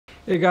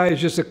Hey guys,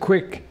 just a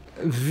quick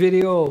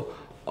video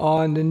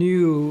on the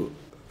new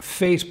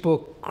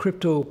Facebook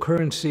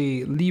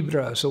cryptocurrency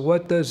Libra. So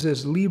what does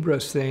this Libra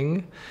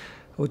thing,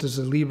 what does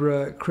the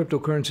Libra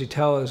cryptocurrency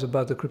tell us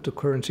about the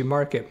cryptocurrency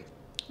market?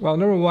 Well,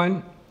 number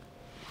one,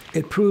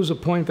 it proves a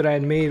point that I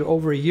had made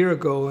over a year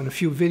ago in a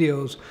few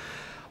videos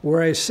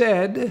where I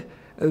said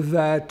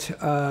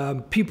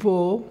that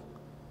people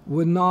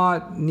would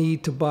not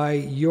need to buy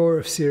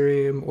your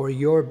Ethereum or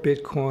your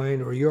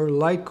Bitcoin or your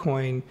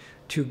Litecoin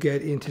to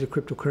get into the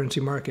cryptocurrency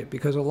market,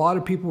 because a lot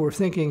of people were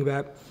thinking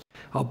that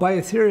I'll buy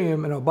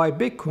Ethereum and I'll buy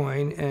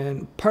Bitcoin,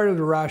 and part of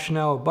the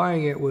rationale of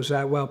buying it was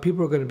that, well,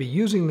 people are going to be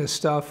using this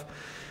stuff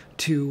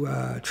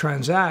to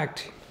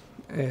transact,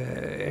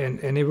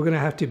 and they were going to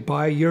have to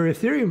buy your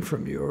Ethereum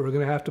from you, or we're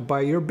going to have to buy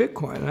your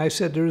Bitcoin. And I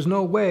said there's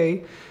no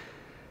way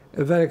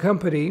that a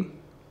company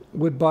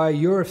would buy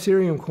your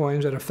Ethereum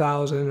coins at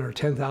 1,000 or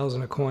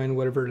 10,000 a coin,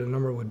 whatever the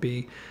number would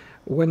be,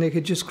 when they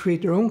could just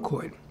create their own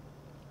coin.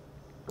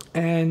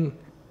 And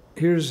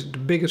here's the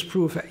biggest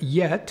proof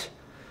yet,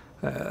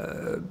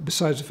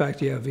 besides the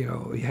fact you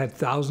had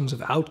thousands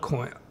of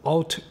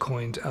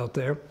altcoins out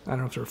there. I don't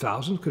know if there were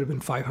thousands, could have been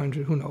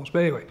 500, who knows. But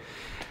anyway,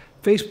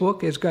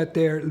 Facebook has got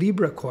their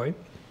Libra coin.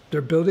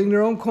 They're building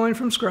their own coin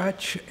from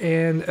scratch,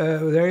 and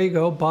there you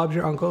go, Bob's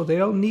your uncle. They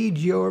don't need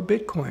your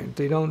Bitcoin.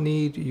 They don't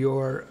need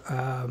your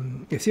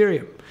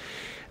Ethereum.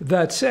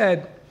 That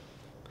said,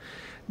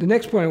 the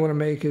next point I want to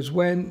make is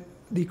when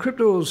the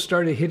cryptos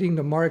started hitting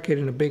the market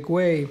in a big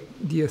way,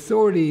 the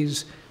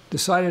authorities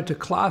decided to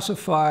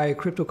classify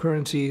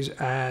cryptocurrencies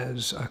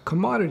as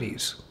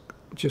commodities,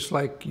 just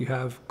like you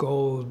have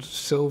gold,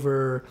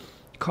 silver,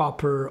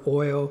 copper,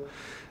 oil.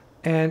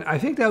 And I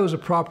think that was a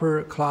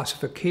proper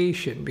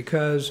classification,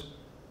 because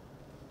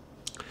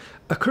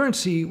a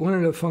currency, one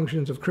of the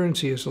functions of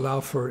currency is to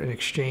allow for an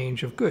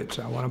exchange of goods.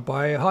 I want to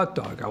buy a hot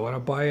dog. I want to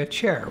buy a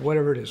chair,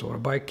 whatever it is. I want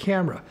to buy a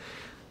camera.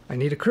 I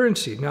need a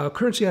currency. Now, a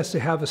currency has to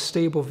have a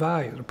stable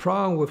value. The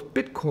problem with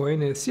Bitcoin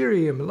and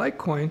Ethereum and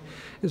Litecoin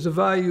is the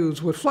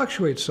values would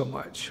fluctuate so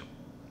much.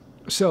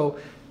 So,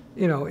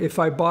 if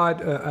I bought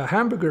a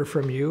hamburger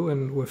from you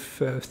and with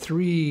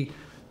 3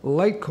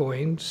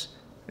 Litecoins,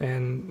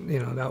 and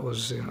that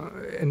was,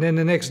 and then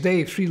the next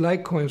day 3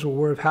 Litecoins were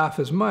worth half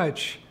as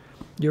much,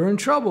 you're in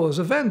trouble as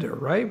a vendor,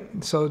 right?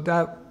 So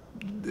that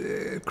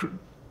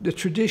the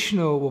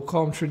traditional, we'll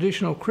call them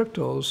traditional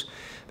cryptos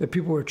that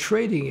people were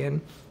trading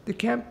in,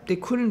 they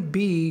couldn't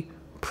be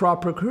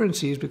proper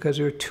currencies because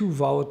they were too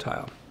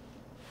volatile.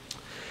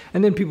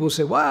 And then people will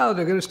say, wow,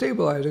 they're going to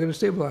stabilize, they're going to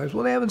stabilize.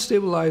 Well, they haven't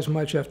stabilized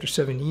much after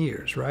 7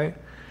 years, right?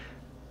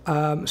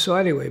 So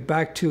anyway,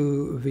 back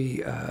to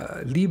the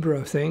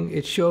Libra thing.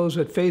 It shows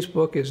that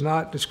Facebook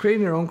is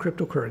creating their own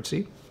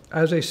cryptocurrency.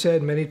 As I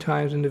said many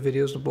times in the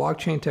videos, the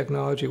blockchain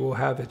technology will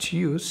have its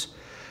use,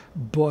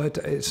 but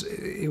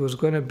it was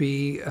going to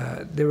be,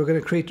 they were going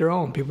to create their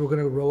own. People were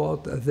going to roll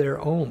out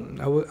their own.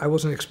 I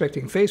wasn't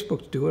expecting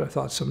Facebook to do it. I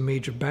thought some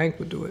major bank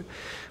would do it.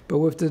 But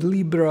with the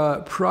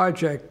Libra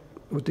project,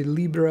 with the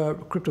Libra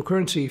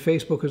cryptocurrency,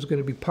 Facebook is going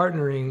to be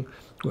partnering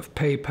with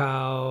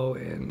PayPal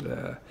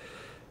and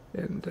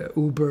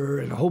Uber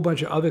and a whole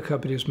bunch of other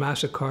companies,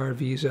 MasterCard,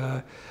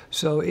 Visa.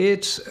 So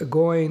it's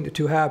going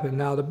to happen.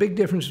 Now, the big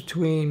difference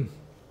between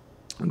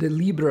the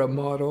Libra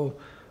model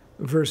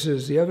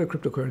versus the other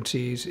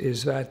cryptocurrencies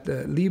is that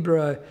the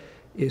Libra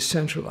is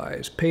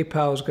centralized.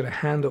 PayPal is going to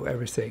handle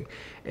everything.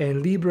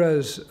 And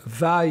Libra's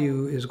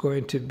value is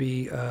going to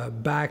be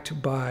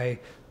backed by,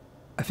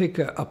 I think,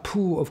 a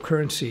pool of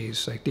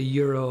currencies like the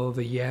euro,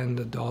 the yen,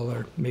 the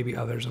dollar, maybe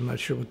others. I'm not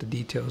sure what the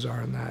details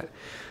are on that.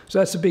 So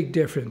that's a big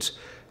difference.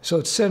 So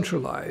it's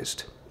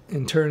centralized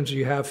in terms of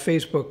you have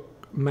Facebook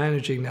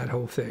managing that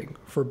whole thing,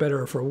 for better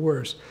or for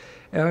worse.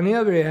 And on the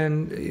other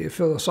end,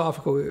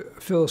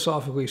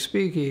 philosophically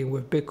speaking,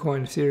 with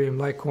Bitcoin, Ethereum,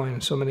 Litecoin,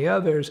 and so many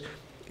others,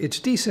 it's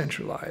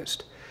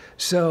decentralized.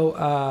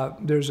 So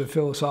there's a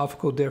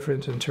philosophical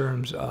difference in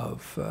terms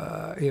of,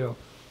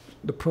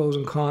 the pros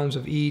and cons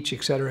of each,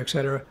 et cetera, et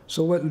cetera.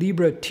 So what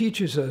Libra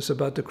teaches us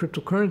about the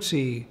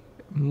cryptocurrency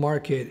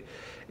market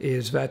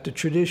is that the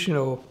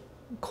traditional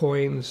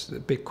coins, the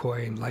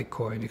Bitcoin,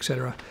 Litecoin, et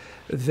cetera,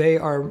 they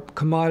are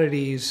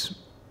commodities,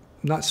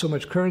 not so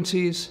much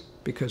currencies,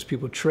 because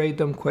people trade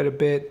them quite a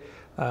bit.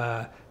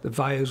 The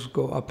values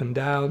go up and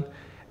down,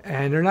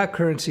 and they're not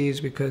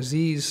currencies because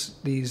these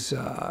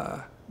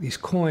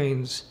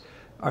coins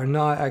are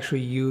not actually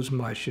used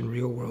much in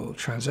real world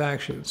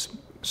transactions.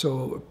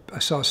 So I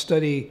saw a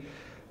study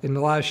in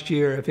the last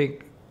year, I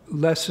think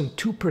less than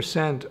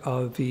 2%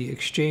 of the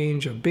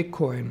exchange of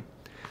Bitcoin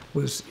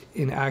was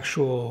in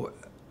actual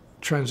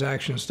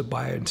transactions to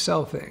buy and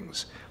sell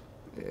things.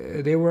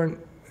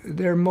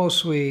 They're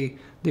mostly,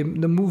 the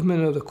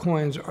movement of the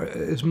coins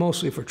is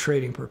mostly for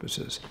trading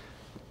purposes.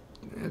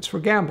 It's for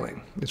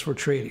gambling. It's for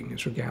trading.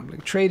 It's for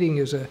gambling. Trading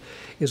is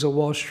a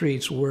Wall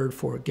Street's word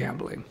for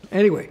gambling.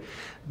 Anyway,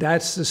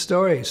 that's the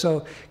story.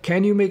 So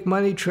can you make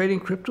money trading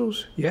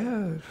cryptos?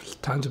 Yeah,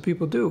 tons of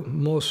people do.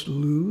 Most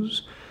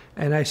lose.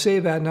 And I say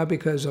that not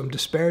because I'm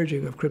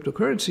disparaging of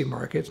cryptocurrency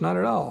markets, not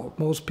at all.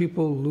 Most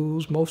people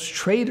lose, most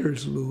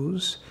traders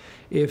lose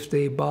if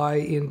they buy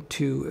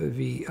into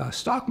the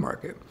stock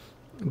market.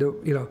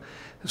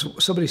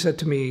 Somebody said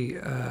to me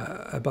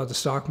about the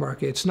stock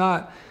market, it's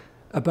not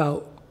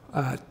about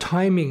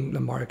timing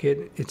the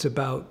market, it's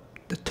about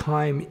the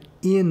time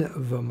in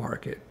the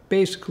market.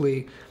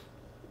 Basically,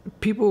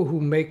 people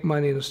who make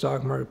money in the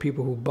stock market,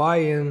 people who buy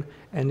in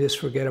and just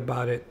forget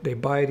about it. They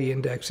buy the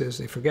indexes,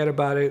 they forget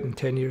about it, and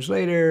 10 years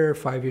later,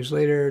 5 years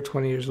later,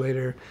 20 years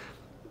later,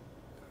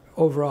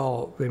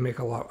 overall, they make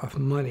a lot of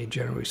money,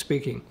 generally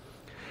speaking,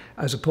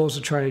 as opposed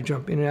to trying to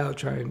jump in and out,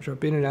 trying to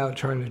jump in and out,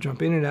 trying to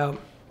jump in and out.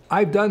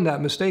 I've done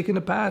that mistake in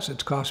the past.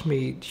 It's cost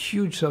me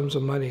huge sums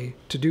of money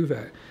to do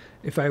that.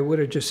 If I would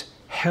have just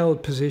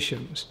held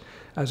positions,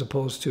 as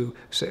opposed to,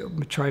 say,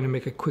 trying to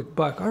make a quick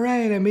buck. All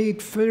right, I made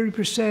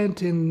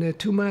 30% in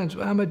 2 months.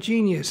 I'm a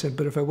genius.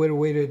 But if I would have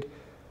waited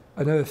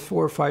another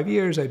 4 or 5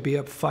 years, I'd be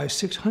up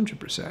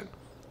 500-600%.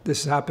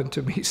 This has happened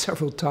to me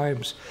several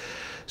times.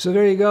 So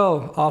there you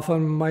go. Off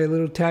on my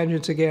little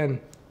tangents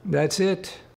again. That's it.